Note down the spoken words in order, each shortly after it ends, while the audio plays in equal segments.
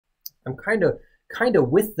I'm kind of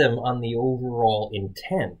with them on the overall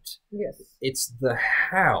intent. Yes. It's the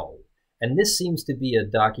how. And this seems to be a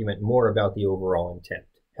document more about the overall intent.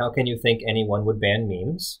 How can you think anyone would ban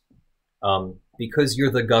memes? Because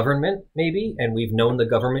you're the government, maybe, and we've known the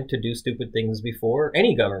government to do stupid things before.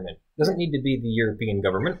 Any government. Doesn't need to be the European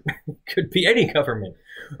government. Could be any government.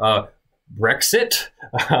 Brexit.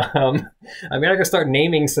 I mean, I can start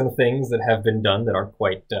naming some things that have been done that aren't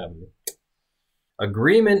quite...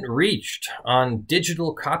 Agreement reached on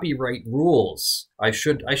digital copyright rules. I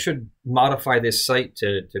should modify this site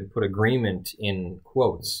to put agreement in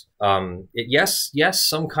quotes. Yes,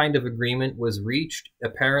 some kind of agreement was reached,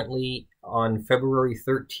 apparently on February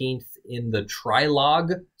 13th in the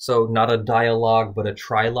trilogue. So not a dialogue, but a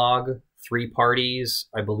trilogue. 3 parties.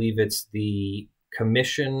 I believe it's the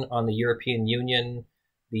Commission on the European Union,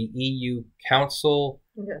 the EU Council,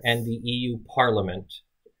 yes, and the EU Parliament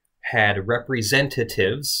had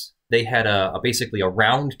representatives. They had basically a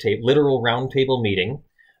literal round table meeting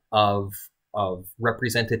of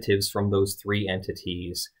representatives from those 3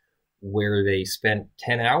 entities where they spent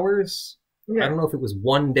 10 hours. Yeah. I don't know if it was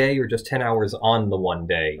one day or just 10 hours on the one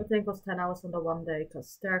day. I think it was 10 hours on the one day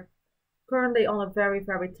because they're currently on a very,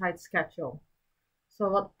 very tight schedule. So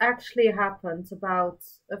what actually happened about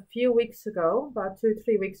a few weeks ago, about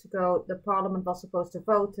 2-3 weeks ago, the Parliament was supposed to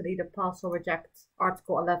vote and either pass or reject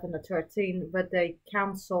Article 11 or 13, but they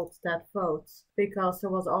cancelled that vote because there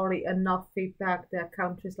was already enough feedback that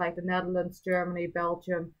countries like the Netherlands, Germany,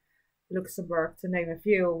 Belgium, Luxembourg, to name a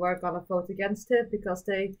few, were going to vote against it because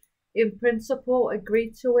they, in principle,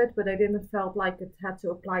 agreed to it, but they didn't felt like it had to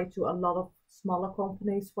apply to a lot of smaller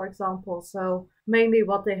companies, for example. So mainly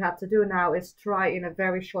what they have to do now is try in a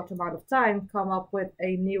very short amount of time come up with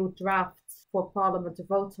a new draft for Parliament to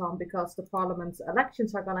vote on, because the Parliament's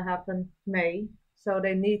elections are going to happen May. So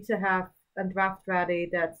they need to have a draft ready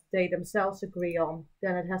that they themselves agree on.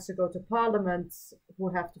 Then it has to go to Parliament,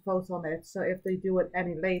 who have to vote on it. So if they do it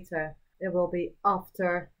any later, it will be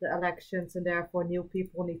after the elections, and therefore new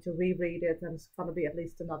people need to reread it, and it's going to be at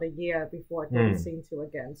least another year before it will be seen to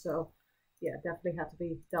again. So yeah, definitely had to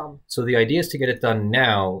be done. So the idea is to get it done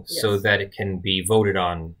now, yes, so that it can be voted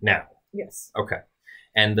on now. Yes. Okay.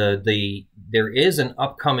 And there is an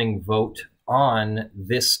upcoming vote on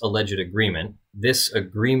this alleged agreement. This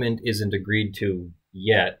agreement isn't agreed to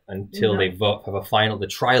yet until they vote, have a final, the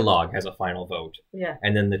trilogue has a final vote. Yeah.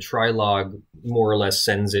 And then the trilogue more or less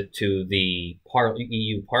sends it to the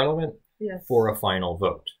EU Parliament, yes, for a final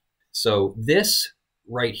vote. So this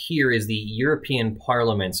right here is the European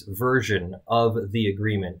Parliament's version of the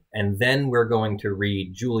agreement. And then we're going to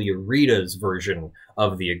read Julia Rita's version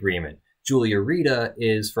of the agreement. Julia Rita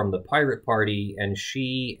is from the Pirate Party, and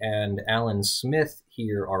she and Alan Smith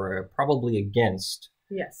here are probably against.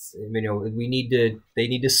 Yes. You know, they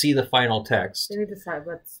need to see the final text. They need to decide,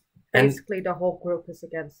 but basically the whole group is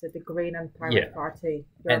against it, the Green and Pirate Party,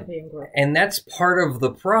 European group. And that's part of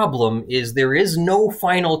the problem, is there is no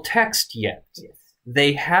final text yet. Yes.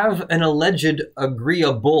 They have an alleged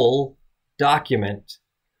agreeable document,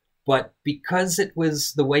 but because it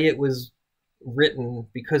was the way it was written,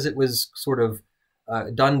 because it was sort of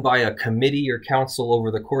done by a committee or council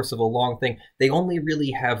over the course of a long thing, they only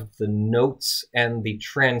really have the notes and the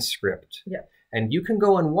transcript. Yeah. And you can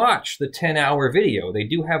go and watch the 10-hour video. They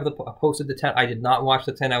do have posted the 10. I did not watch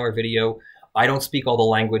the 10-hour video. I don't speak all the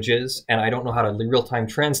languages, and I don't know how to real-time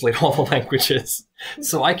translate all the languages.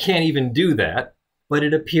 So I can't even do that. But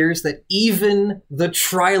it appears that even the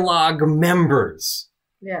trilogue members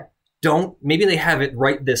maybe they have it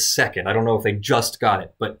right this second. I don't know if they just got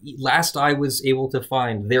it. But last I was able to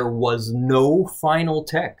find, there was no final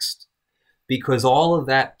text, because all of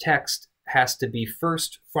that text has to be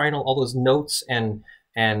first final, all those notes and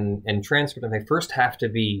transcript, and they first have to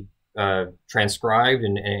be transcribed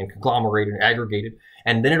and conglomerated and aggregated,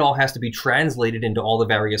 and then it all has to be translated into all the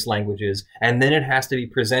various languages, and then it has to be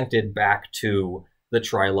presented back to the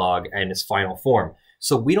trilogue and its final form.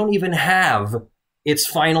 So we don't even have its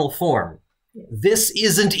final form. This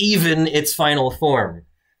isn't even its final form,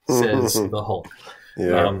 says the Hulk.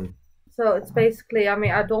 Yeah. So it's basically, I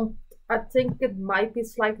mean, I think it might be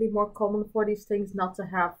slightly more common for these things not to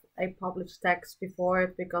have a published text before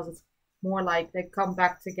it, because it's more like they come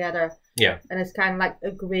back together. Yeah. And it's kind of like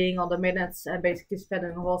agreeing on the minutes and basically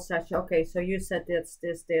spending a whole session. Okay, so you said this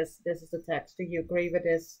is the text. Do you agree with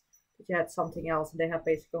this? Did you had something else? And they have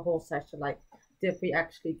basically a whole session like, did we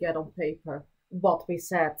actually get on paper what we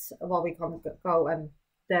said, what we can go, and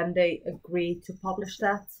then they agree to publish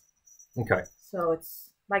that. Okay. So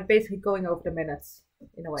it's like basically going over the minutes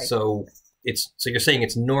in a way. So you're saying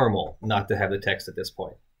it's normal not to have the text at this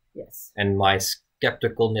point. Yes. And my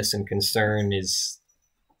skepticalness and concern is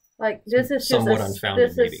like this is somewhat just unfounded,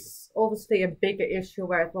 this maybe. is obviously a bigger issue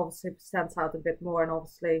where it obviously stands out a bit more, and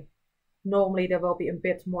obviously normally there will be a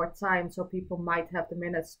bit more time, so people might have the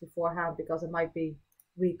minutes beforehand because it might be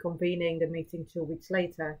reconvening the meeting 2 weeks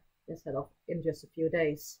later instead of in just a few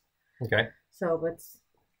days. Okay. So, but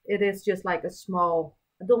it is just like a small.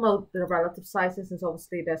 I don't know the relative sizes, since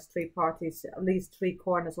obviously there's 3 parties, at least 3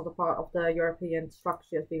 corners of the part of the European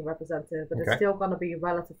structure is being represented, but it's still going to be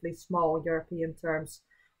relatively small in European terms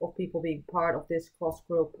of people being part of this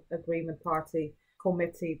cross-group agreement party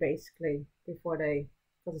committee, basically, before they,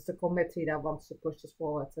 because it's the committee that wants to push this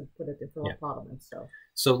forward and put it in front of Parliament.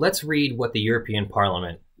 So let's read what the European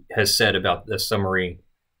Parliament has said about the summary,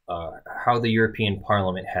 how the European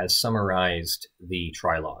Parliament has summarized the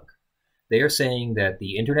trilogue. They are saying that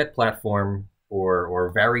the internet platform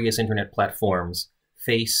or various internet platforms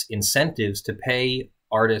face incentives to pay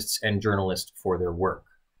artists and journalists for their work.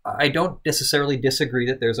 I don't necessarily disagree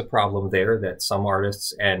that there's a problem there, that some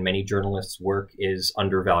artists and many journalists' work is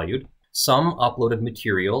undervalued. Some uploaded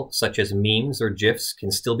material, such as memes or GIFs,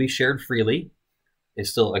 can still be shared freely. It's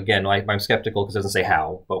still, again, I'm skeptical because it doesn't say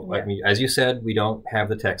how, but I mean, as you said, we don't have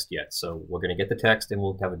the text yet, so we're going to get the text and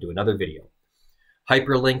we'll have to do another video.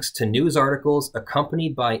 Hyperlinks to news articles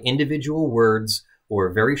accompanied by individual words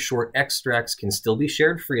or very short extracts can still be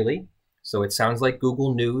shared freely. So it sounds like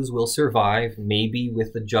Google News will survive, maybe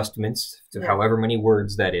with adjustments to however many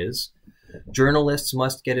words that is. Journalists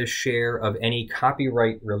must get a share of any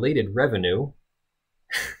copyright-related revenue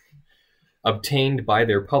obtained by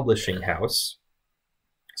their publishing house.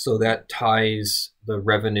 So that ties the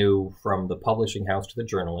revenue from the publishing house to the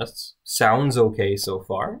journalists. Sounds okay so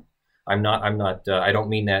far. I don't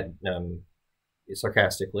mean that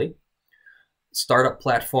sarcastically. Startup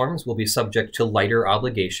platforms will be subject to lighter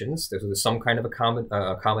obligations. There's some kind of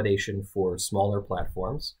accommodation for smaller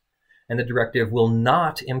platforms. And the directive will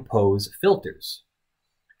not impose filters.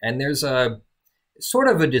 And there's a sort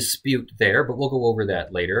of a dispute there, but we'll go over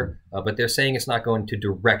that later. But they're saying it's not going to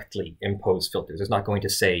directly impose filters. It's not going to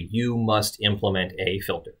say, you must implement a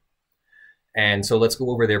filter. And so let's go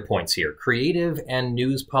over their points here. Creative and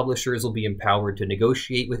news publishers will be empowered to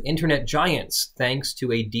negotiate with internet giants thanks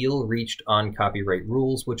to a deal reached on copyright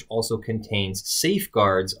rules, which also contains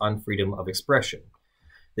safeguards on freedom of expression.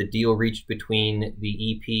 The deal reached between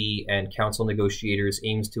the EP and council negotiators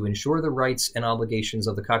aims to ensure the rights and obligations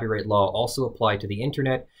of the copyright law also apply to the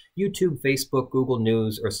internet, YouTube, Facebook, Google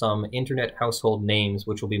News, or some internet household names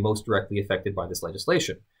which will be most directly affected by this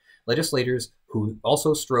legislation. Legislators who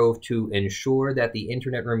also strove to ensure that the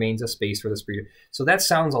internet remains a space for the speaker. So that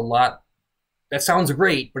sounds that sounds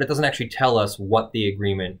great, but it doesn't actually tell us what the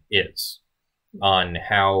agreement is on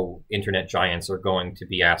how internet giants are going to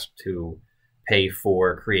be asked to pay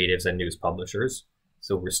for creatives and news publishers.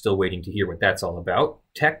 So we're still waiting to hear what that's all about.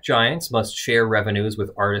 Tech giants must share revenues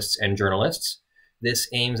with artists and journalists. This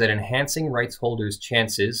aims at enhancing rights holders'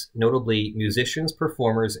 chances, notably musicians,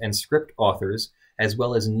 performers, and script authors, as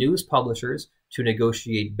well as news publishers, to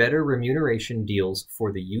negotiate better remuneration deals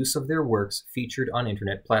for the use of their works featured on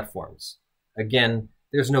internet platforms. Again,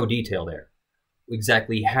 there's no detail there.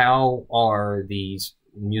 Exactly how are these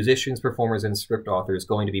musicians, performers, and script authors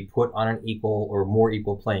going to be put on an equal or more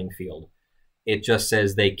equal playing field? It just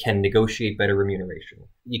says they can negotiate better remuneration.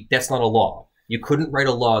 That's not a law. You couldn't write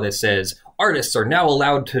a law that says artists are now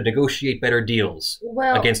allowed to negotiate better deals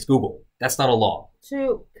against Google. That's not a law.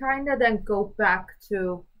 To kind of then go back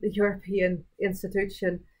to the European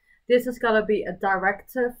institution, this is going to be a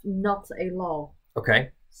directive, not a law.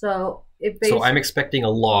 Okay. So so I'm expecting a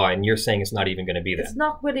law, and you're saying it's not even going to be that. It's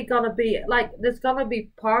not really going to be, like, there's going to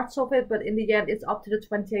be parts of it, but in the end, it's up to the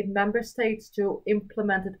 28 member states to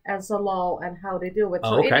implement it as a law and how they do it.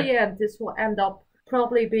 So in the end, this will end up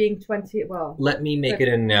probably being 20, well... Let me make an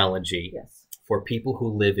analogy for people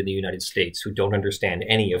who live in the United States who don't understand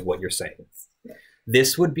any of what you're saying.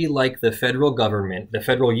 This would be like the federal government, the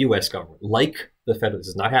federal U.S. government, this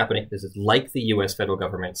is not happening, this is like the U.S. federal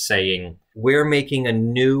government saying, we're making a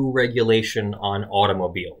new regulation on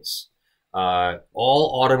automobiles.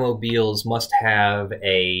 All automobiles must have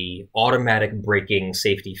a automatic braking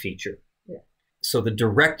safety feature. Yeah. So the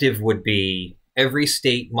directive would be, every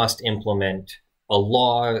state must implement a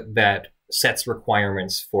law that sets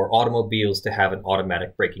requirements for automobiles to have an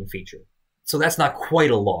automatic braking feature. So that's not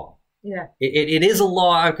quite a law. Yeah, it is a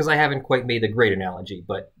law, because I haven't quite made the great analogy,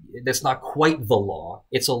 but that's not quite the law.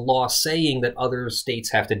 It's a law saying that other states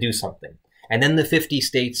have to do something. And then the 50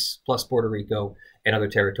 states plus Puerto Rico and other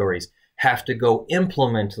territories have to go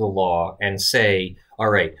implement the law and say, All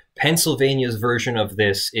right, Pennsylvania's version of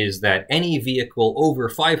this is that any vehicle over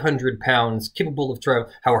 500 pounds capable of travel,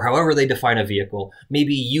 however they define a vehicle,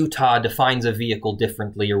 maybe Utah defines a vehicle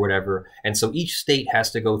differently or whatever, and so each state has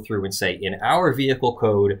to go through and say, in our vehicle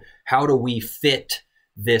code, how do we fit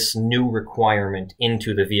this new requirement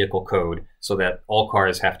into the vehicle code so that all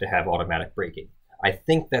cars have to have automatic braking? I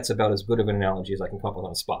think that's about as good of an analogy as I can come up with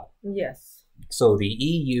on the spot. Yes. So the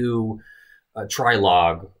EU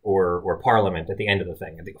trilogue or parliament at the end of the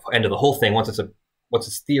thing, at the end of the whole thing, once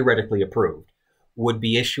it's theoretically approved, would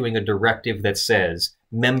be issuing a directive that says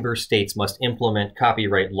member states must implement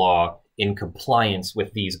copyright law in compliance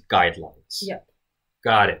with these guidelines. Yep.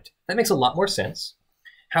 Got it. That makes a lot more sense.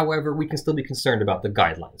 However, we can still be concerned about the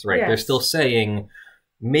guidelines, right? Yes. They're still saying,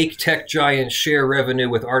 make tech giants share revenue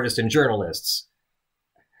with artists and journalists.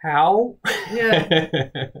 How? Yeah.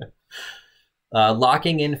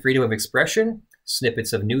 Locking in freedom of expression,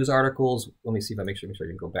 snippets of news articles. Let me see if I make sure I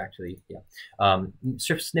can go back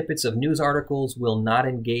to snippets of news articles will not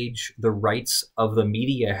engage the rights of the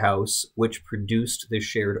media house which produced the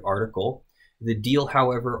shared article. The deal,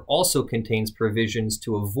 however, also contains provisions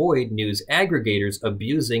to avoid news aggregators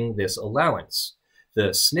abusing this allowance.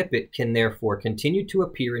 The snippet can therefore continue to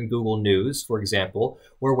appear in Google News, for example,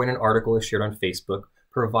 or when an article is shared on Facebook,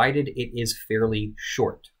 provided it is fairly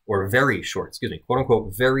short, or very short, excuse me, quote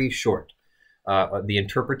unquote, very short. The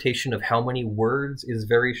interpretation of how many words is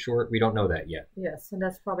very short, we don't know that yet. Yes, and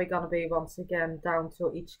that's probably going to be, once again, down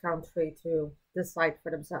to each country to decide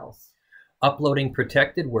for themselves. Uploading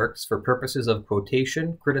protected works for purposes of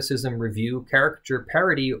quotation, criticism, review, caricature,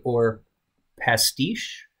 parody, or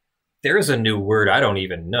pastiche. There's a new word I don't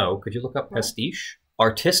even know. Could you look up pastiche?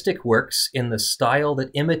 Artistic works in the style that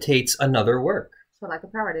imitates another work. So like a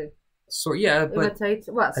parody. So yeah, but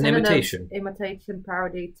an imitation. Imitation,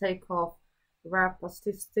 parody, takeoff, rap,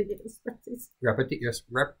 pastiche.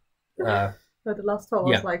 No, the last one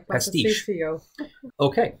was like pastiche. Pasticio.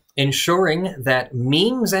 Okay. Ensuring that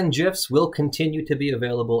memes and GIFs will continue to be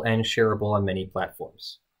available and shareable on many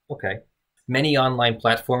platforms. Okay. Many online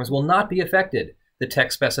platforms will not be affected. The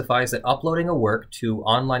text specifies that uploading a work to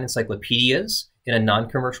online encyclopedias in a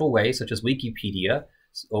non-commercial way, such as Wikipedia,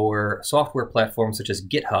 or software platforms such as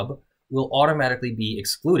GitHub, will automatically be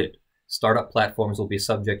excluded. Startup platforms will be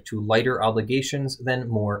subject to lighter obligations than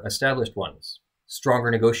more established ones.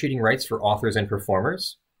 Stronger negotiating rights for authors and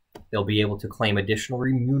performers. They'll be able to claim additional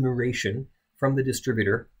remuneration from the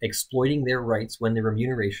distributor, exploiting their rights when the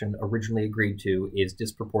remuneration originally agreed to is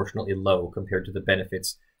disproportionately low compared to the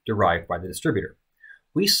benefits derived by the distributor.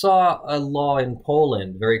 We saw a law in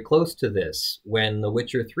Poland very close to this when The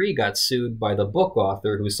Witcher 3 got sued by the book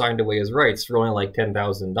author who signed away his rights for only like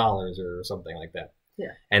 $10,000 or something like that.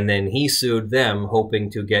 Yeah. And then he sued them,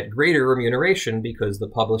 hoping to get greater remuneration because the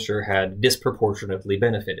publisher had disproportionately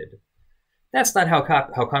benefited. That's not how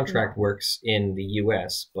contract works in the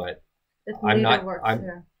U.S., but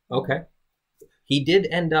okay. He did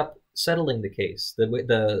end up settling the case.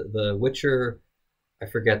 The Witcher, I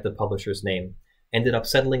forget the publisher's name, ended up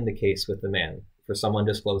settling the case with the man for some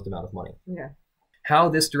undisclosed amount of money. Yeah. How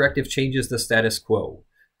this directive changes the status quo.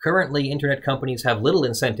 Currently, internet companies have little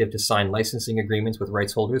incentive to sign licensing agreements with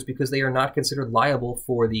rights holders because they are not considered liable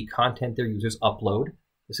for the content their users upload.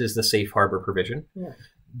 This is the safe harbor provision. Yeah.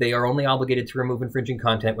 They are only obligated to remove infringing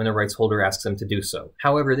content when the rights holder asks them to do so.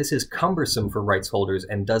 However, this is cumbersome for rights holders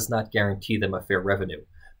and does not guarantee them a fair revenue.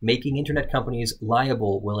 Making internet companies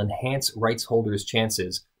liable will enhance rights holders'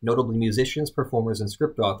 chances, notably musicians, performers, and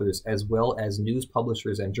script authors, as well as news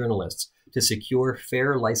publishers and journalists, to secure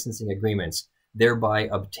fair licensing agreements, thereby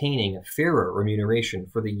obtaining fairer remuneration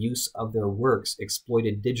for the use of their works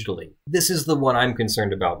exploited digitally. This is the one I'm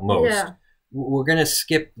concerned about most. Yeah. We're going to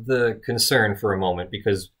skip the concern for a moment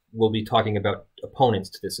because we'll be talking about opponents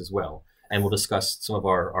to this as well, and we'll discuss some of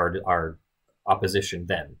our opposition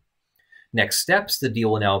then. Next steps, the deal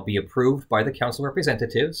will now be approved by the Council of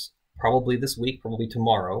Representatives, probably this week, probably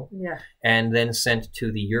tomorrow, and then sent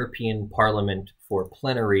to the European Parliament for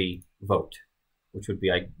plenary vote, which would be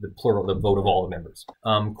the plural, the vote of all the members.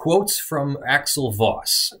 Quotes from Axel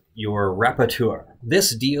Voss, your rapporteur.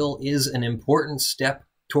 This deal is an important step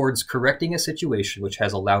towards correcting a situation which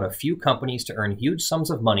has allowed a few companies to earn huge sums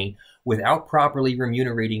of money without properly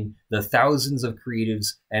remunerating the thousands of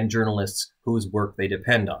creatives and journalists whose work they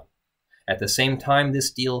depend on. At the same time,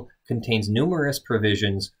 this deal contains numerous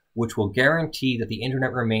provisions which will guarantee that the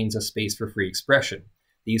internet remains a space for free expression.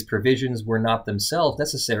 These provisions were not themselves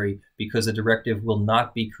necessary because the directive will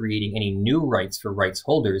not be creating any new rights for rights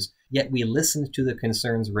holders, yet we listened to the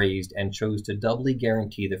concerns raised and chose to doubly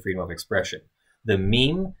guarantee the freedom of expression. The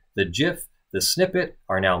meme, the GIF, The snippet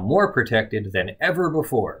are now more protected than ever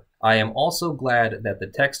before. I am also glad that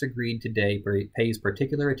the text agreed today pays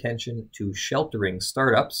particular attention to sheltering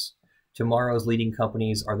startups. Tomorrow's leading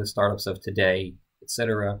companies are the startups of today,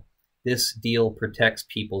 etc. This deal protects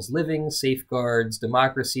people's living, safeguards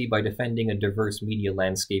democracy by defending a diverse media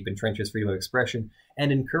landscape, entrenches freedom of expression,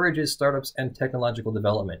 and encourages startups and technological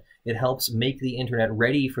development. It helps make the internet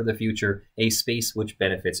ready for the future, a space which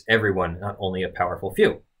benefits everyone, not only a powerful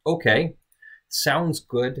few. Okay, sounds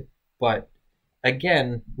good, but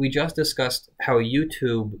again, we just discussed how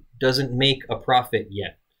YouTube doesn't make a profit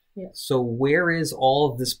yet. Yeah. So where is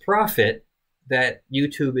all of this profit that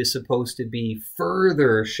YouTube is supposed to be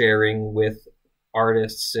further sharing with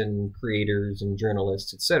artists and creators and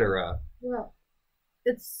journalists, etc.? Well,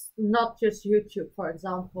 it's not just YouTube, for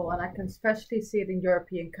example, and I can especially see it in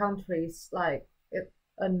European countries. Like, it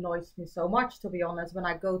annoys me so much, to be honest, when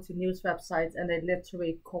I go to news websites and they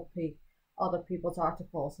literally copy other people's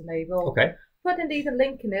articles, and they will put indeed a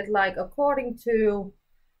link in it, like, according to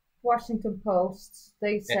Washington Post,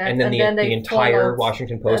 they said, and then the entire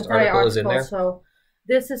Washington Post article is in there. So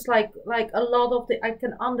this is like a lot of the, I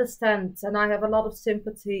can understand, and I have a lot of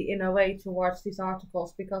sympathy in a way towards these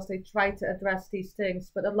articles, because they try to address these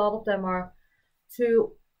things, but a lot of them are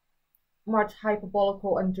too much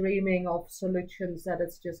hyperbolical and dreaming of solutions that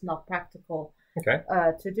it's just not practical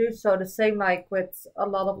to do. So the same like with a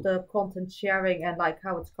lot of the content sharing and like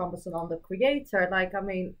how it's cumbersome on the creator. Like, I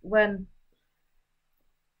mean, when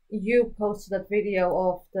you posted that video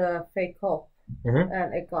of the fake cop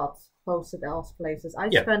and it got posted else places, I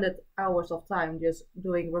spent hours of time just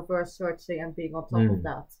doing reverse searching and being on top of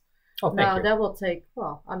that. Now that will take,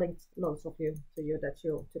 well, I linked loads of you to you that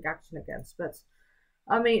you took action against, but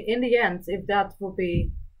I mean, in the end, if that would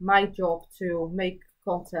be my job to make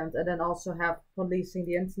content and then also have policing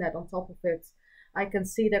the internet on top of it, I can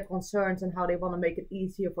see their concerns and how they want to make it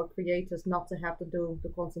easier for creators not to have to do the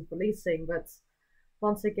content policing. But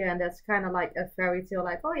once again, that's kind of like a fairy tale,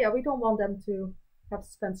 like, oh yeah, we don't want them to have to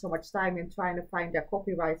spend so much time in trying to find their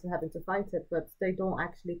copyrights and having to fight it, but they don't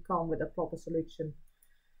actually come with a proper solution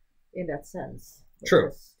in that sense. True.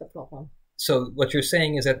 That's the problem. So what you're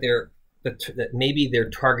saying is that that maybe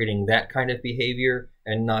they're targeting that kind of behavior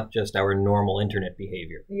and not just our normal internet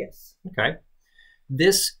behavior. Yes. Okay.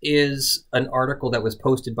 This is an article that was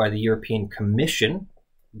posted by the European Commission.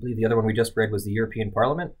 I believe the other one we just read was the European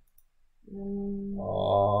Parliament.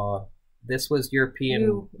 This was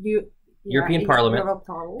European Parliament.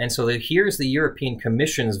 And so here's the European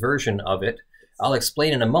Commission's version of it. I'll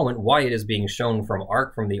explain in a moment why it is being shown from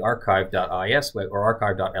the archive.is or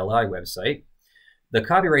archive.li website. The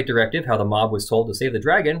Copyright Directive, how the mob was told to save the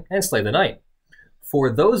dragon and slay the knight. For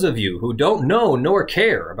those of you who don't know nor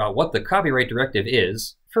care about what the Copyright Directive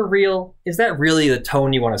is, for real, is that really the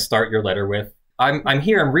tone you want to start your letter with? I'm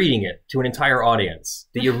here, I'm reading it to an entire audience.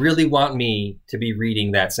 Do you really want me to be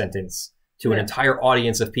reading that sentence to an entire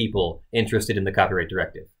audience of people interested in the Copyright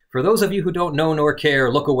Directive? For those of you who don't know nor care,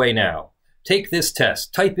 look away now. Take this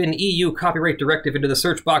test. Type in EU Copyright Directive into the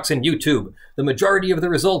search box in YouTube. The majority of the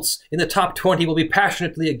results in the top 20 will be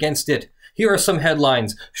passionately against it. Here are some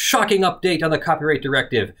headlines. Shocking update on the Copyright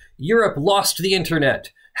Directive. Europe lost the internet.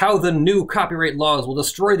 How the new copyright laws will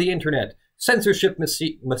destroy the internet. Censorship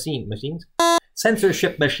machines?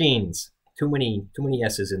 Censorship machines. Too many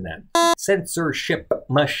S's in that. Censorship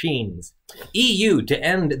machines. EU to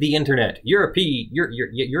end the internet. Europe?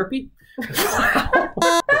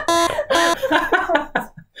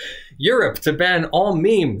 Europe to ban all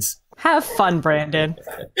memes. Have fun, Brandon.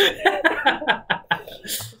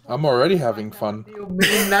 I'm already having fun. You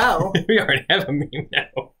meme now. We already have a meme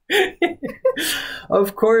now.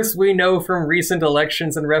 Of course, we know from recent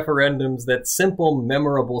elections and referendums that simple,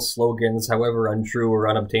 memorable slogans, however untrue or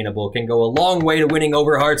unobtainable, can go a long way to winning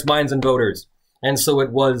over hearts, minds, and voters. And so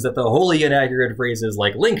it was that the wholly inaccurate phrases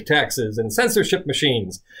like link taxes and censorship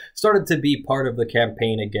machines started to be part of the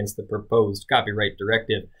campaign against the proposed Copyright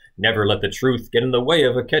Directive. Never let the truth get in the way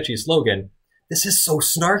of a catchy slogan. This is so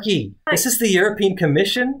snarky. This is the European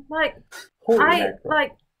Commission?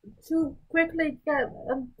 To quickly get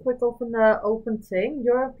a quick open thing,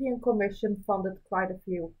 European Commission funded quite a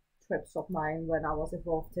few trips of mine when I was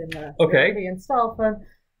involved in European stuff, and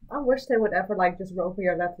I wish they would ever just wrote me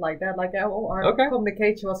a letter like that. Like our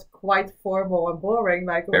communication was quite formal and boring.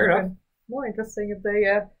 Like, it would have been more interesting if they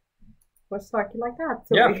were snarky like that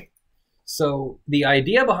to me. So the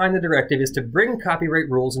idea behind the directive is to bring copyright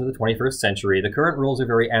rules into the 21st century. The current rules are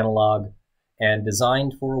very analog and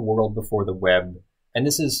designed for a world before the web. And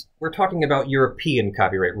we're talking about European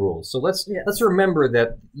copyright rules. So let's remember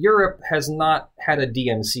that Europe has not had a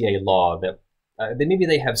DMCA law that maybe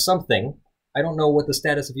they have something, I don't know what the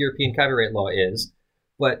status of European copyright law is,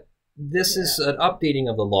 but this is an updating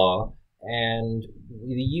of the law, and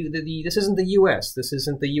this isn't the U.S. This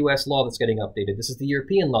isn't the U.S. law that's getting updated. This is the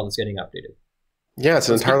European law that's getting updated. Yeah, it's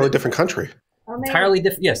an entirely different country. I mean, entirely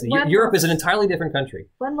different. Yes, Europe is an entirely different country.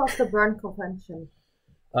 When was the Berne Convention?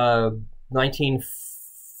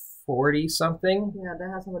 1940 something. Yeah,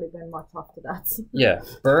 there hasn't really been much after that. Yeah,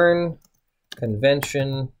 Berne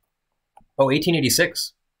Convention. Oh,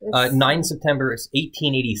 1886. 9 September is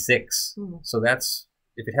 1886. So that's,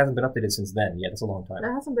 if it hasn't been updated since then, yeah, that's a long time.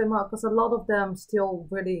 There hasn't been much, because a lot of them still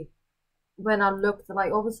really, when I looked,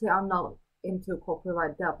 like, obviously I'm not into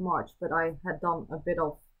copyright that much, but I had done a bit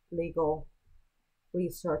of legal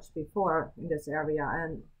research before in this area,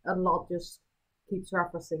 and a lot just keeps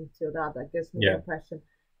referencing to that. That gives me the impression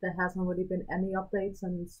there hasn't really been any updates,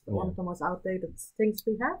 and one of the most outdated things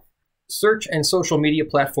we have. Search and social media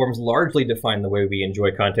platforms largely define the way we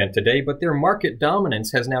enjoy content today, but their market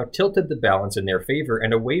dominance has now tilted the balance in their favor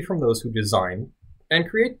and away from those who design and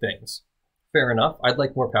create things. Fair enough. I'd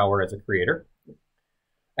like more power as a creator.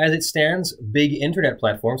 As it stands, big internet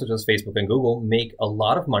platforms such as Facebook and Google make a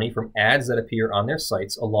lot of money from ads that appear on their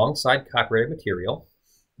sites alongside copyrighted material.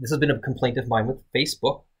 This has been a complaint of mine with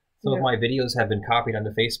Facebook. Some of my videos have been copied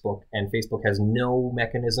onto Facebook, and Facebook has no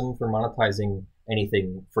mechanism for monetizing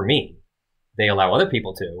anything for me. They allow other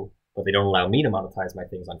people to, but they don't allow me to monetize my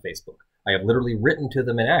things on Facebook. I have literally written to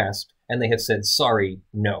them and asked, and they have said, sorry,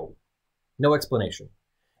 no. No explanation.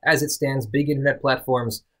 As it stands, big internet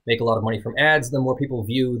platforms make a lot of money from ads. The more people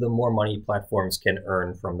view, the more money platforms can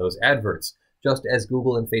earn from those adverts. Just as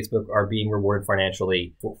Google and Facebook are being rewarded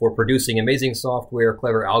financially for producing amazing software,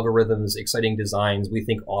 clever algorithms, exciting designs, we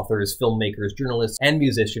think authors, filmmakers, journalists, and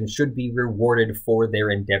musicians should be rewarded for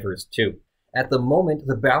their endeavors too. At the moment,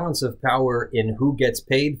 the balance of power in who gets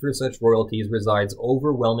paid for such royalties resides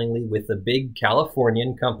overwhelmingly with the big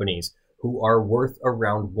Californian companies, who are worth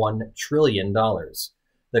around $1 trillion.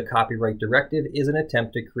 The Copyright Directive is an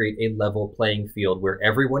attempt to create a level playing field where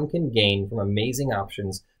everyone can gain from amazing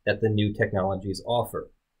options that the new technologies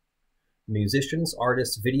offer. Musicians,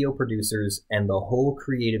 artists, video producers, and the whole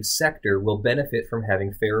creative sector will benefit from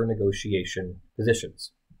having fairer negotiation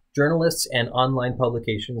positions. Journalists and online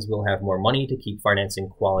publications will have more money to keep financing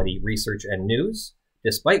quality research and news.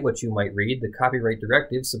 Despite what you might read, the Copyright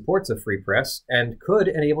Directive supports a free press and could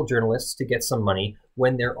enable journalists to get some money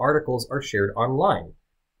when their articles are shared online.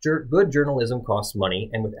 Good journalism costs money,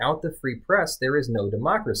 and without the free press, there is no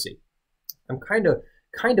democracy. I'm kind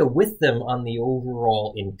of with them on the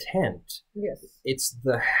overall intent. Yes. It's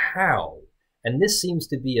the how. And this seems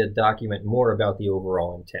to be a document more about the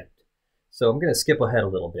overall intent. So I'm going to skip ahead a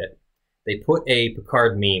little bit. They put a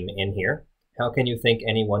Picard meme in here. How can you think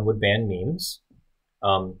anyone would ban memes?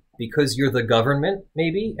 Because you're the government,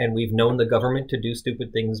 maybe, and we've known the government to do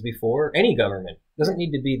stupid things before. Any government. Doesn't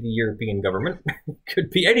need to be the European government.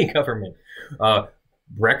 Could be any government.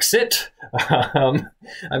 Brexit. I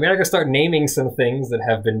mean, I can start naming some things that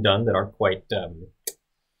have been done that aren't quite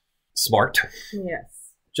smart. Yes.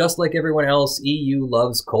 Just like everyone else, EU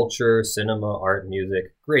loves culture, cinema, art,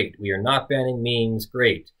 music. Great. We are not banning memes.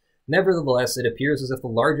 Great. Nevertheless, it appears as if the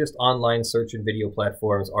largest online search and video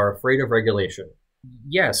platforms are afraid of regulation.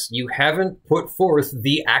 Yes, you haven't put forth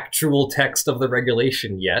the actual text of the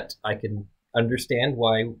regulation yet. I can understand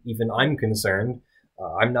why even I'm concerned.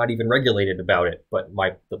 I'm not even regulated about it, but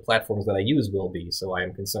the platforms that I use will be, so I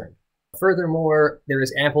am concerned. Furthermore, there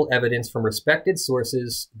is ample evidence from respected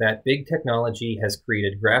sources that big technology has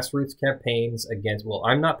created grassroots campaigns against... Well,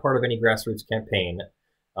 I'm not part of any grassroots campaign.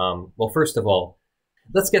 Well, first of all,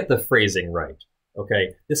 let's get the phrasing right, okay?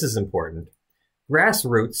 This is important.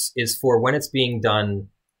 Grassroots is for when it's being done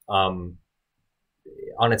on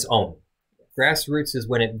its own. Grassroots is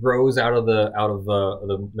when it grows out of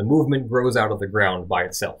the movement grows out of the ground by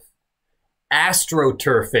itself.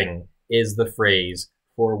 Astroturfing is the phrase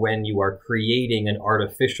for when you are creating an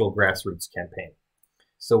artificial grassroots campaign.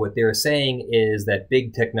 So what they're saying is that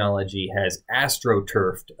big technology has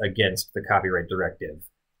astroturfed against the Copyright Directive.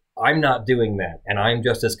 I'm not doing that, and I'm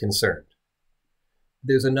just as concerned.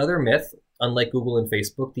 There's another myth. Unlike Google and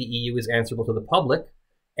Facebook, the EU is answerable to the public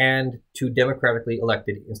and to democratically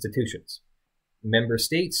elected institutions. Member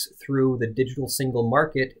states, through the digital single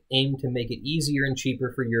market, aim to make it easier and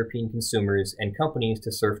cheaper for European consumers and companies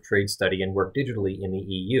to surf, trade, study, and work digitally in the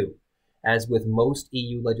EU. As with most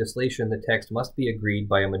EU legislation, the text must be agreed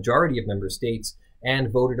by a majority of member states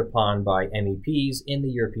and voted upon by MEPs in the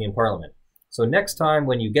European Parliament. So next time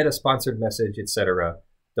when you get a sponsored message, etc.,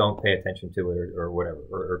 don't pay attention to it or whatever,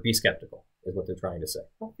 or be skeptical, is what they're trying to say.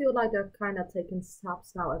 I feel like they're kind of taking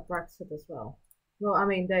steps now at Brexit as well. Well, I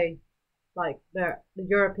mean, they Like the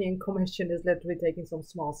European Commission is literally taking some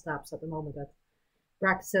small steps at the moment at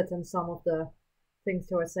Brexit and some of the things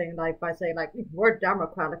they were saying, like by saying like we're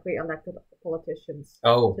democratically elected politicians.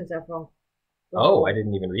 Oh. Since everyone. Oh, I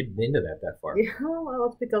didn't even read into that far. Yeah, well,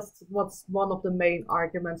 it's because what's one of the main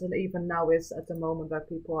arguments, and even now is at the moment where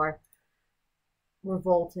people are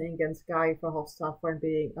revolting against Guy Verhofstadt for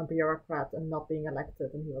being a bureaucrat and not being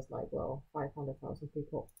elected, and he was like, well, 500,000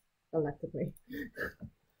 people elected me.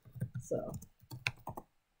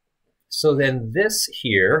 So then this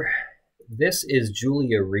here, this is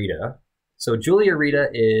Julia Rita. So Julia Rita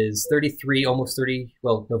is 33, almost 30,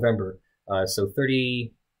 well, November, so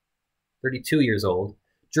 32 years old,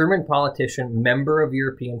 German politician, member of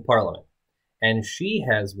European Parliament. And she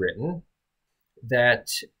has written that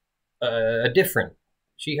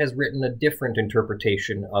she has written a different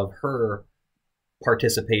interpretation of her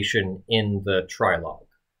participation in the trilogue.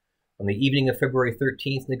 On the evening of February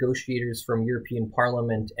 13th, negotiators from European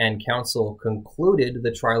Parliament and Council concluded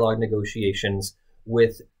the trilogue negotiations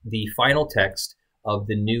with the final text of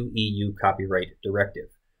the new EU copyright directive.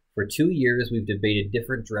 For 2 years, we've debated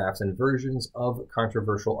different drafts and versions of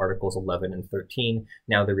controversial Articles 11 and 13.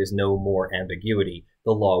 Now there is no more ambiguity.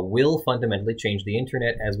 The law will fundamentally change the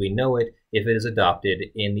internet as we know it if it is adopted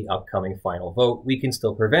in the upcoming final vote. We can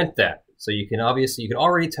still prevent that. So you can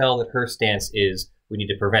already tell that her stance is we need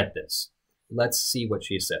to prevent this. Let's see what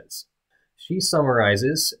she says. She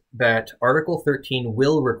summarizes that Article 13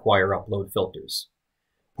 will require upload filters.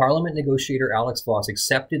 Parliament negotiator Alex Voss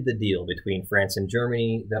accepted the deal between France and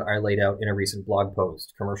Germany that I laid out in a recent blog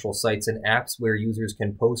post. Commercial sites and apps where users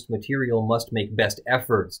can post material must make best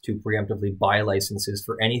efforts to preemptively buy licenses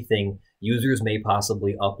for anything users may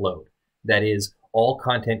possibly upload. That is, all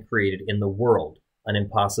content created in the world, an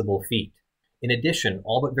impossible feat. In addition,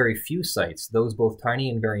 all but very few sites, those both tiny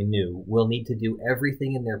and very new, will need to do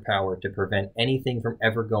everything in their power to prevent anything from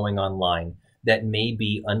ever going online that may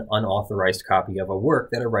be an unauthorized copy of a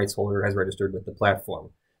work that a rights holder has registered with the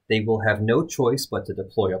platform. They will have no choice but to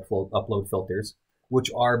deploy upload filters,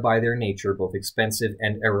 which are by their nature both expensive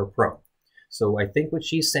and error-prone. So I think what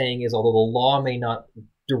she's saying is, although the law may not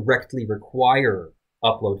directly require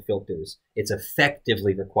upload filters, it's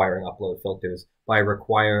effectively requiring upload filters by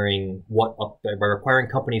requiring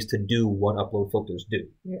companies to do what upload filters do.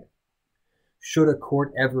 Yeah. Should a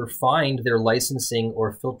court ever find their licensing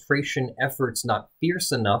or filtration efforts not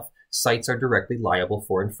fierce enough, sites are directly liable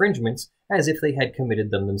for infringements as if they had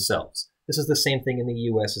committed them themselves. This is the same thing in the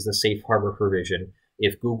US as the safe harbor provision.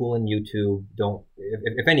 If Google and YouTube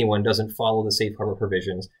if anyone doesn't follow the safe harbor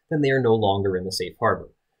provisions, then they are no longer in the safe harbor.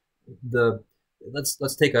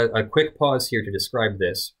 Let's take a quick pause here to describe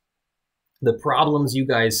this. The problems you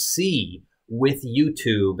guys see with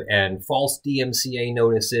YouTube and false DMCA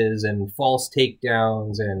notices and false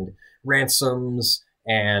takedowns and ransoms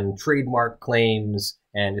and trademark claims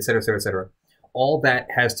and et cetera, et cetera, et cetera. All that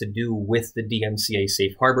has to do with the DMCA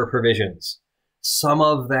safe harbor provisions. Some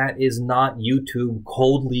of that is not YouTube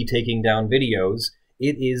coldly taking down videos.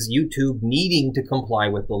 It is YouTube needing to comply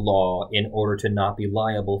with the law in order to not be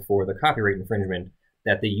liable for the copyright infringement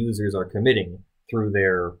that the users are committing through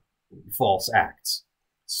their false acts.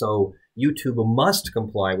 So YouTube must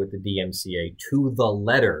comply with the DMCA to the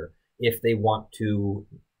letter if they want to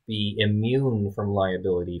be immune from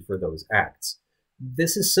liability for those acts.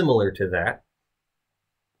 This is similar to that.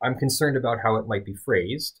 I'm concerned about how it might be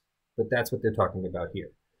phrased, but that's what they're talking about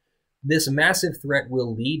here. This massive threat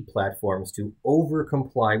will lead platforms to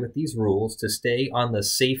over-comply with these rules to stay on the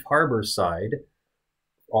safe harbor side.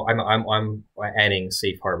 Oh, I'm adding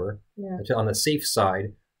safe harbor. Yeah. On the safe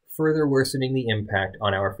side, further worsening the impact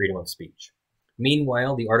on our freedom of speech.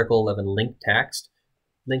 Meanwhile, the Article 11 link tax,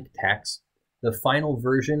 the final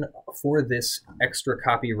version for this extra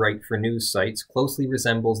copyright for news sites closely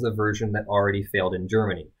resembles the version that already failed in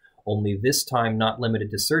Germany, only this time not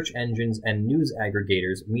limited to search engines and news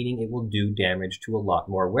aggregators, meaning it will do damage to a lot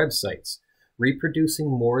more websites. Reproducing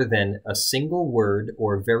more than a single word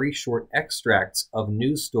or very short extracts of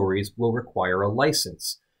news stories will require a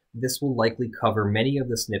license. This will likely cover many of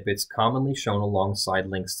the snippets commonly shown alongside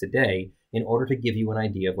links today in order to give you an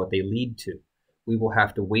idea of what they lead to. We will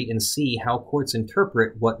have to wait and see how courts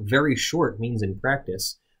interpret what very short means in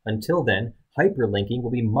practice. Until then, hyperlinking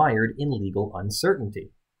will be mired in legal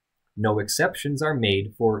uncertainty. No exceptions are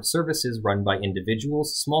made for services run by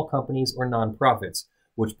individuals, small companies, or nonprofits,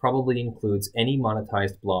 which probably includes any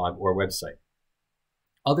monetized blog or website.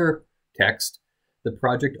 Other text. The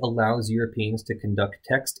project allows Europeans to conduct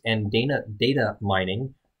text and data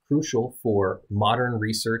mining, crucial for modern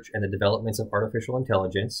research and the developments of artificial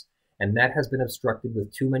intelligence, and that has been obstructed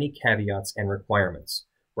with too many caveats and requirements.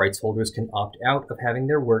 Rights holders can opt out of having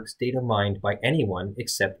their works data mined by anyone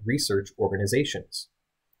except research organizations.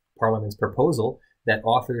 Parliament's proposal that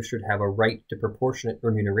authors should have a right to proportionate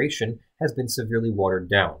remuneration has been severely watered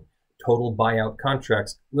down. Total buyout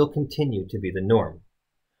contracts will continue to be the norm.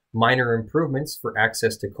 Minor improvements for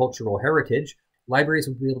access to cultural heritage: libraries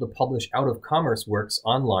will be able to publish out-of-commerce works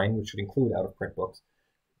online, which should include out-of-print books,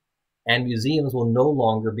 and museums will no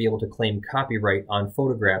longer be able to claim copyright on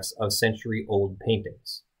photographs of century-old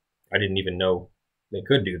paintings. I didn't even know they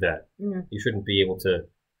could do that. Mm. You shouldn't be able to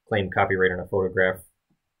claim copyright on a photograph.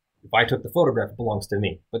 If I took the photograph, it belongs to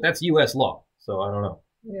me. But that's U.S. law, so I don't know.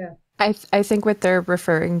 Yeah. I think what they're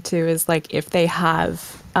referring to is like if they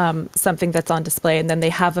have something that's on display and then they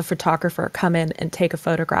have a photographer come in and take a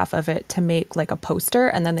photograph of it to make like a poster,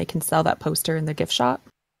 and then they can sell that poster in the gift shop.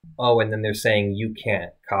 Oh, and then they're saying you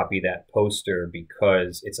can't copy that poster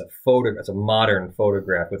because it's a modern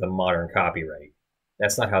photograph with a modern copyright.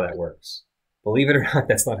 That's not how that works. Believe it or not,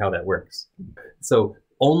 that's not how that works. So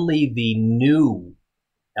only the new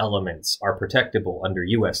elements are protectable under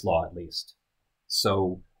U.S. law, at least.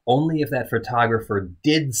 So only if that photographer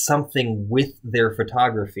did something with their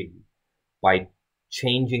photography by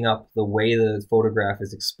changing up the way the photograph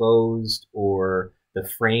is exposed, or the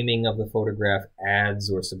framing of the photograph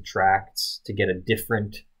adds or subtracts to get a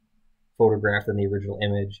different photograph than the original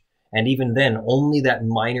image. And even then, only that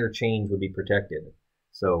minor change would be protected.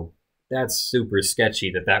 So that's super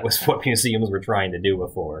sketchy that was what museums were trying to do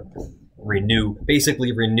before.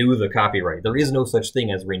 Basically renew the copyright. There is no such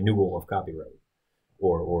thing as renewal of copyright.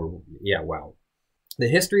 Yeah, wow. The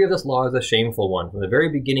history of this law is a shameful one. From the very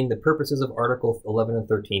beginning, the purposes of Article 11 and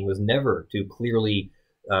 13 was never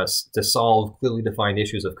to solve clearly defined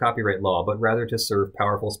issues of copyright law, but rather to serve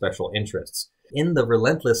powerful special interests. In the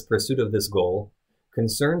relentless pursuit of this goal,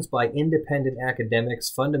 concerns by independent academics,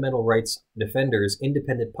 fundamental rights defenders,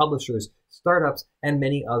 independent publishers, startups, and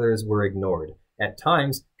many others were ignored. At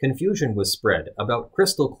times, confusion was spread about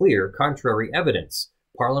crystal clear contrary evidence.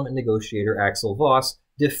 Parliament negotiator Axel Voss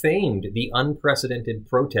defamed the unprecedented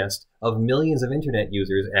protest of millions of internet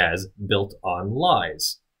users as built on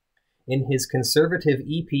lies. In his conservative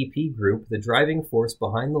EPP group, the driving force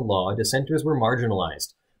behind the law, dissenters were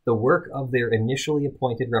marginalized. The work of their initially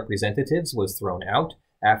appointed representatives was thrown out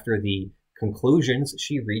after the conclusions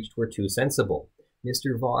she reached were too sensible.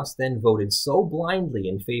 Mr. Voss then voted so blindly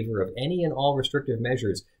in favor of any and all restrictive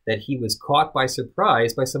measures that he was caught by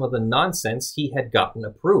surprise by some of the nonsense he had gotten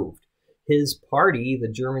approved. His party,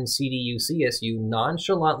 the German CDU-CSU,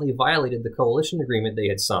 nonchalantly violated the coalition agreement they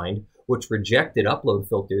had signed, which rejected upload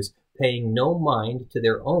filters, paying no mind to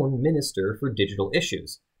their own Minister for Digital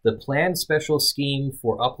Issues. The planned special scheme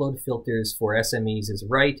for upload filters for SMEs is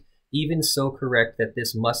right, even so correct that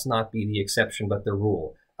this must not be the exception but the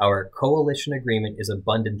rule. Our coalition agreement is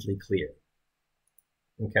abundantly clear.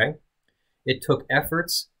 Okay? It took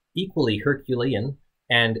efforts equally Herculean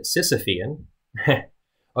and Sisyphean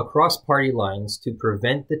across party lines to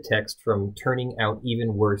prevent the text from turning out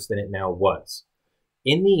even worse than it now was.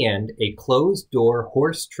 In the end, a closed-door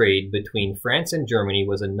horse trade between France and Germany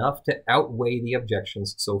was enough to outweigh the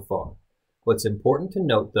objections so far. What's important to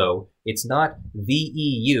note, though, it's not the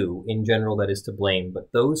EU in general that is to blame,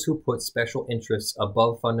 but those who put special interests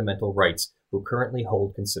above fundamental rights, who currently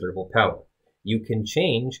hold considerable power. You can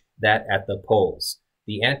change that at the polls.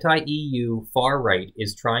 The anti-EU far right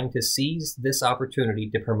is trying to seize this opportunity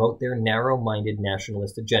to promote their narrow-minded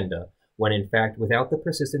nationalist agenda, when in fact, without the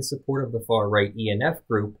persistent support of the far-right ENF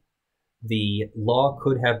group, the law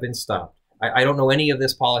could have been stopped. I don't know any of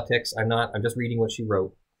this politics. I'm just reading what she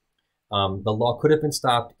wrote. The law could have been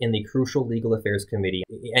stopped in the crucial Legal Affairs Committee,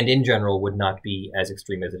 and in general would not be as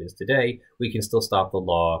extreme as it is today. We can still stop the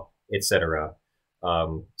law, etc.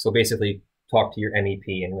 So basically, talk to your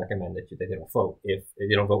MEP and recommend that they don't vote if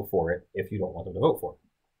they don't vote for it if you don't want them to vote for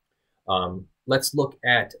it. Let's look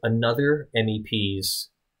at another MEP's.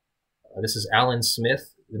 This is Alan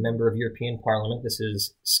Smith, the member of European Parliament. This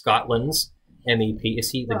is Scotland's MEP. Is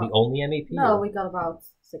he the only MEP? No, we got about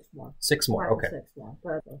 6 more. 6 more, okay. 6 more.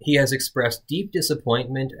 Perfect. He has expressed deep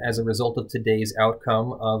disappointment as a result of today's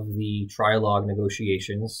outcome of the trilogue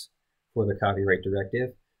negotiations for the copyright directive.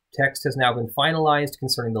 Text has now been finalized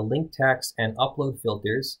concerning the link tax and upload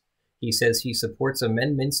filters. He says he supports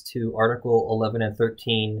amendments to Article 11 and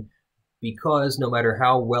 13 because no matter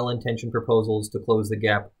how well-intentioned proposals to close the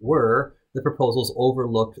gap were, the proposals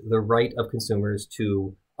overlooked the right of consumers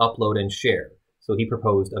to upload and share. So he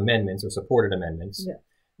proposed amendments or supported amendments. Yeah.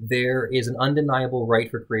 There is an undeniable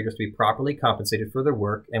right for creators to be properly compensated for their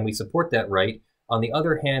work, and we support that right. On the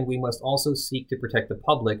other hand, we must also seek to protect the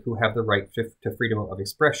public who have the right to freedom of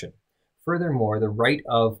expression. Furthermore, the right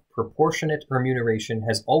of proportionate remuneration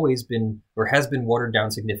has always been, or has been watered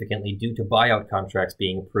down significantly due to buyout contracts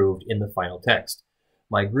being approved in the final text.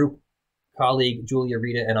 My group colleague Julia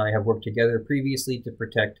Rita and I have worked together previously to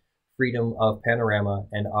protect freedom of panorama,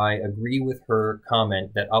 and I agree with her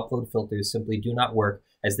comment that upload filters simply do not work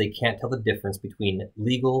as they can't tell the difference between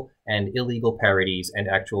legal and illegal parodies and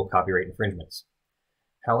actual copyright infringements.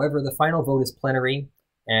 However, the final vote is plenary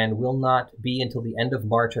and will not be until the end of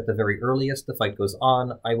March at the very earliest. The fight goes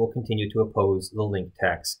on. I will continue to oppose the link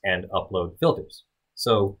tax and upload filters.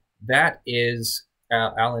 So that is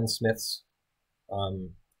Alan Smith's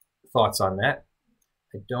thoughts on that.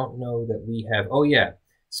 I don't know that we have... Oh, yeah.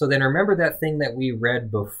 So then remember that thing that we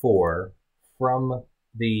read before from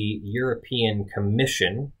the European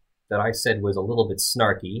Commission that I said was a little bit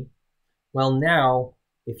snarky? Well, now,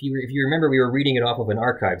 if you remember, we were reading it off of an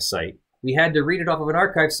archive site. We had to read it off of an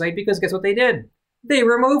archive site because guess what they did? They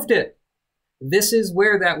removed it. This is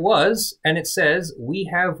where that was, and it says, we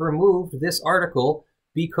have removed this article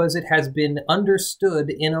because it has been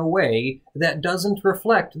understood in a way that doesn't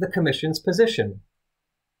reflect the Commission's position.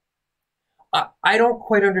 I don't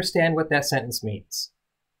quite understand what that sentence means.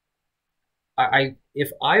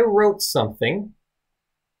 If I wrote something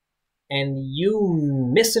and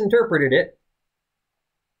you misinterpreted it,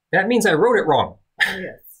 that means I wrote it wrong.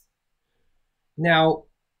 Yes. Now,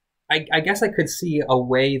 I guess I could see a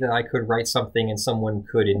way that I could write something and someone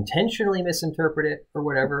could intentionally misinterpret it or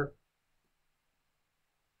whatever.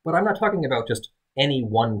 But I'm not talking about just any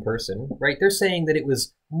one person, right? They're saying that it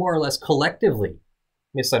was more or less collectively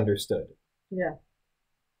misunderstood. Yeah.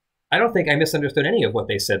 I don't think I misunderstood any of what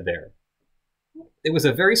they said there. It was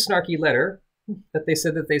a very snarky letter that they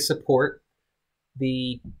said that they support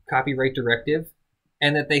the copyright directive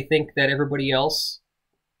and that they think that everybody else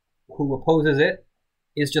who opposes it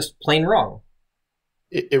is just plain wrong.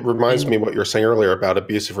 It reminds me of what you were saying earlier about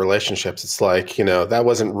abusive relationships. It's like, that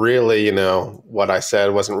wasn't really, what I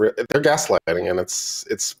said wasn't real. They're gaslighting, and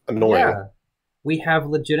it's annoying. Yeah. We have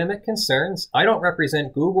legitimate concerns. I don't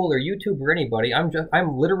represent Google or YouTube or anybody.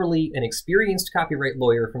 I'm literally an experienced copyright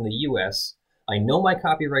lawyer from the US. I know my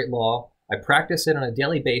copyright law. I practice it on a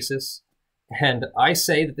daily basis, and I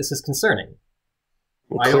say that this is concerning.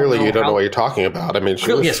 Well, clearly, you don't know what you're talking about. I mean,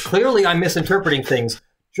 sure. Yes, clearly I'm misinterpreting things.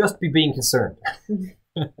 Just be being concerned.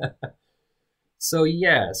 So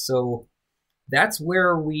yeah, so that's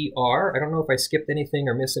where we are. I don't know if I skipped anything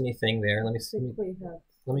or missed anything there. Let me see.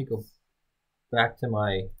 Let me go back to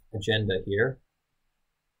my agenda here.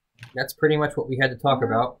 That's pretty much what we had to talk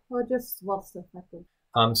about. Well, just what's the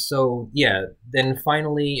happened. So yeah, then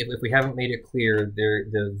finally, if we haven't made it clear,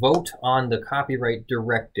 the vote on the copyright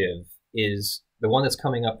directive is the one that's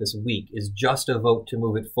coming up this week, is just a vote to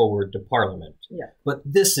move it forward to Parliament. Yeah. But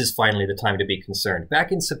this is finally the time to be concerned.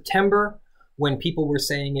 Back in September, when people were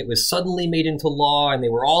saying it was suddenly made into law and they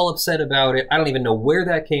were all upset about it, I don't even know where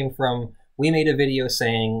that came from. We made a video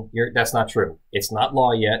saying that's not true. It's not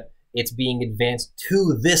law yet. It's being advanced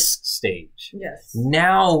to this stage. Yes.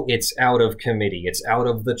 Now it's out of committee. It's out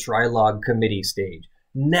of the trilogue committee stage.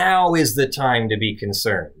 Now is the time to be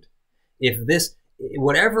concerned.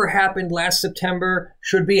 Whatever happened last September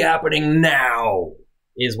should be happening now,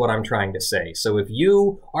 is what I'm trying to say. So if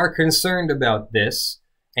you are concerned about this,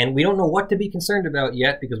 and we don't know what to be concerned about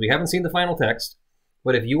yet because we haven't seen the final text,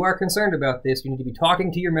 but if you are concerned about this, you need to be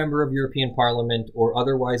talking to your member of European Parliament or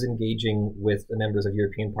otherwise engaging with the members of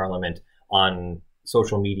European Parliament on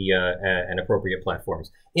social media and appropriate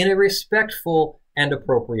platforms in a respectful and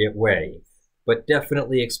appropriate way, but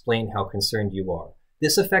definitely explain how concerned you are.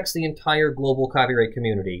 This affects the entire global copyright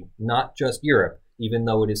community, not just Europe, even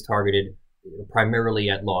though it is targeted primarily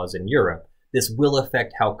at laws in Europe. This will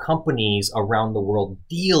affect how companies around the world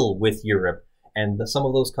deal with Europe, and some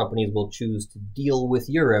of those companies will choose to deal with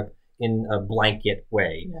Europe in a blanket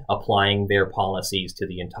way, applying their policies to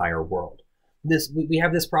the entire world. We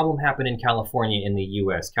have this problem happen in California in the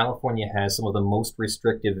US. California has some of the most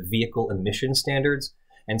restrictive vehicle emission standards,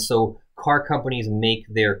 and so car companies make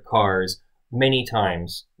their cars many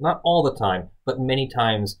times, not all the time, but many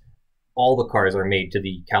times all the cars are made to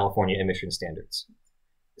the California emission standards.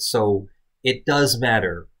 So it does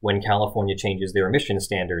matter when California changes their emission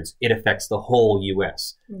standards. It affects the whole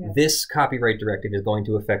US. Yeah. This copyright directive is going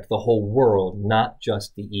to affect the whole world, not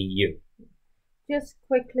just the EU. Just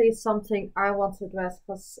quickly, something I want to address,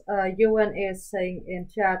 because UN is saying in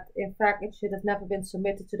chat, in fact, it should have never been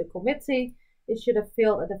submitted to the committee. It should have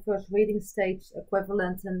failed at the first reading stage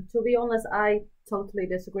equivalent. And to be honest, I totally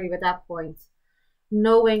disagree with that point.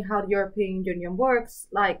 knowing how the European Union works,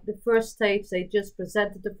 like the first stage, they just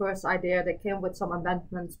presented the first idea. They came with some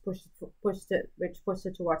amendments, pushed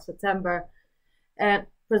it towards September, and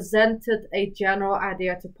presented a general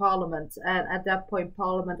idea to Parliament. And at that point,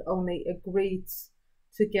 Parliament only agreed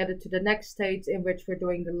to get it to the next stage, in which we're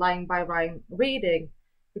doing the line-by-line reading,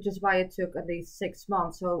 which is why it took at least 6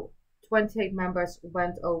 months. So 28 members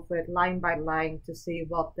went over it line by line to see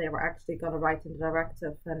what they were actually going to write in the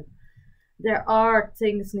directive. And there are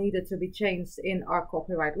things needed to be changed in our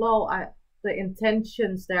copyright law. The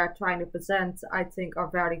intentions they are trying to present, I think, are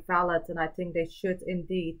very valid, and I think they should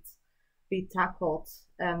indeed be tackled.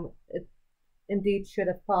 It indeed should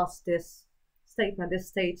have passed this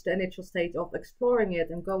stage, the initial stage of exploring it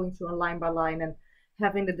and going through a line by line and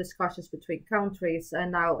having the discussions between countries.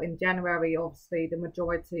 And now in January, obviously, the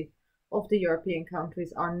majority of the European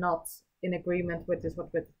countries are not in agreement with this, what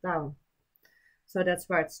written down. So that's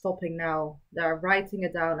where it's stopping now. They're writing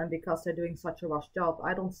it down, and because they're doing such a rushed job,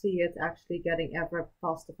 I don't see it actually getting ever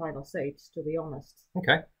past the final stage, to be honest.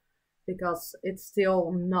 Okay. Because it's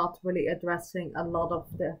still not really addressing a lot of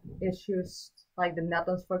the issues, like the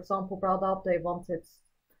Netherlands, for example, brought up. They wanted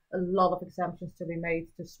a lot of exemptions to be made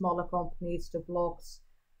to smaller companies, to blogs,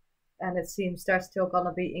 and it seems they're still going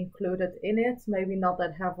to be included in it. Maybe not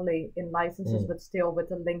that heavily in licenses, but still with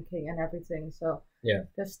the linking and everything. So yeah,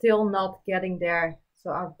 they're still not getting there. So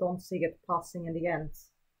I don't see it passing in the end.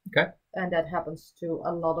 Okay. And that happens to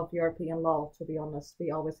a lot of European law, to be honest. We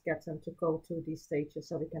always get them to go through these stages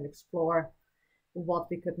so we can explore what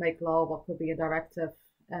we could make law, what could be a directive,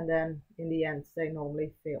 and then in the end they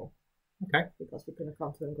normally fail. Okay. Because we couldn't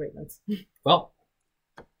come to an agreement. Well,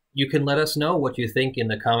 you can let us know what you think in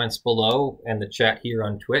the comments below and the chat here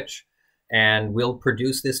on Twitch, and we'll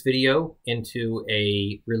produce this video into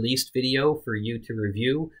a released video for you to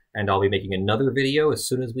review. And I'll be making another video as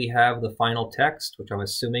soon as we have the final text, which I'm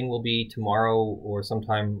assuming will be tomorrow or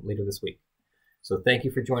sometime later this week. So thank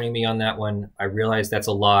you for joining me on that one. I realize that's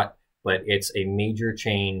a lot, but it's a major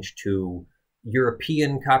change to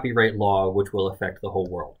European copyright law, which will affect the whole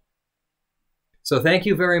world. So thank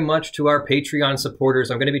you very much to our Patreon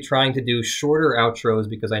supporters. I'm going to be trying to do shorter outros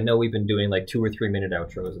because I know we've been doing like 2 or 3 minute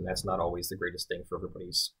outros, and that's not always the greatest thing for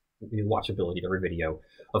everybody's watchability of every video.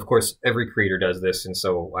 Of course, every creator does this, and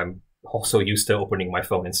so I'm also used to opening my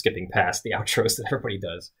phone and skipping past the outros that everybody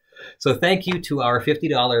does. So thank you to our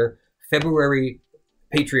 $50 February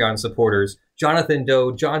Patreon supporters: Jonathon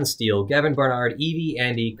Doe, John Steele, Gavin Barnard, Eevi,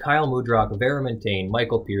 Andy, Kyle Mudrak, Verement, Tayne,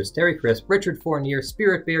 Michael Pearce, Terry Crisp, Richard Fournier,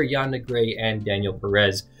 Spirit Bear, Jan Negrey, and Daniel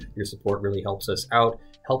Perez. Your support really helps us out,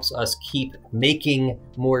 helps us keep making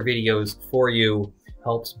more videos for you,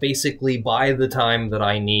 helps basically buy the time that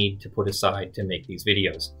I need to put aside to make these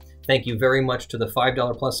videos. Thank you very much to the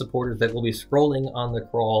 $5 plus supporters that will be scrolling on the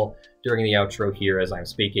crawl during the outro here as I'm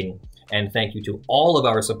speaking. And thank you to all of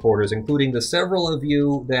our supporters, including the several of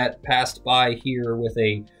you that passed by here with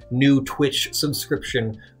a new Twitch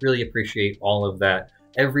subscription. Really appreciate all of that.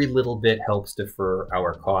 Every little bit helps defer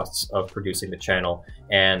our costs of producing the channel,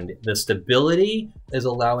 and the stability is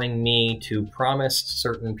allowing me to promise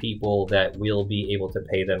certain people that we'll be able to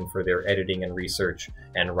pay them for their editing and research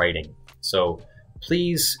and writing. So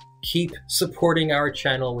please keep supporting our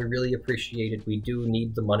channel. We really appreciate it. We do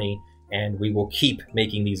need the money, and we will keep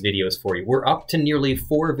making these videos for you. We're up to nearly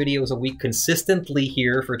 4 videos a week consistently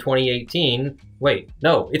here for 2018. Wait,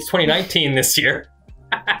 no, it's 2019 this year.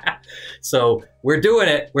 So we're doing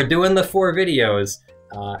it. We're doing the 4 videos,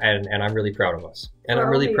 and I'm really proud of us. And I'm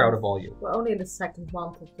really proud of all you. We're only in the 2nd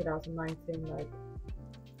month of 2019, like.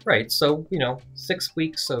 Right, so, you know, 6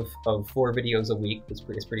 weeks of 4 videos a week is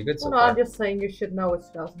pretty good so no, far. I'm just saying you should know it's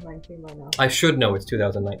 2019 by now. I should know it's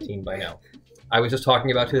 2019 by now. I was just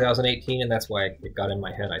talking about 2018, and that's why it got in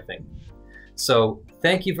my head, I think. So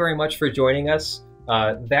thank you very much for joining us.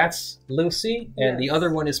 That's Lucy, and the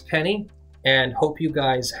other one is Penny. And hope you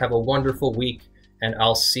guys have a wonderful week, and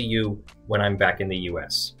I'll see you when I'm back in the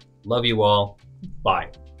US. Love you all. Bye.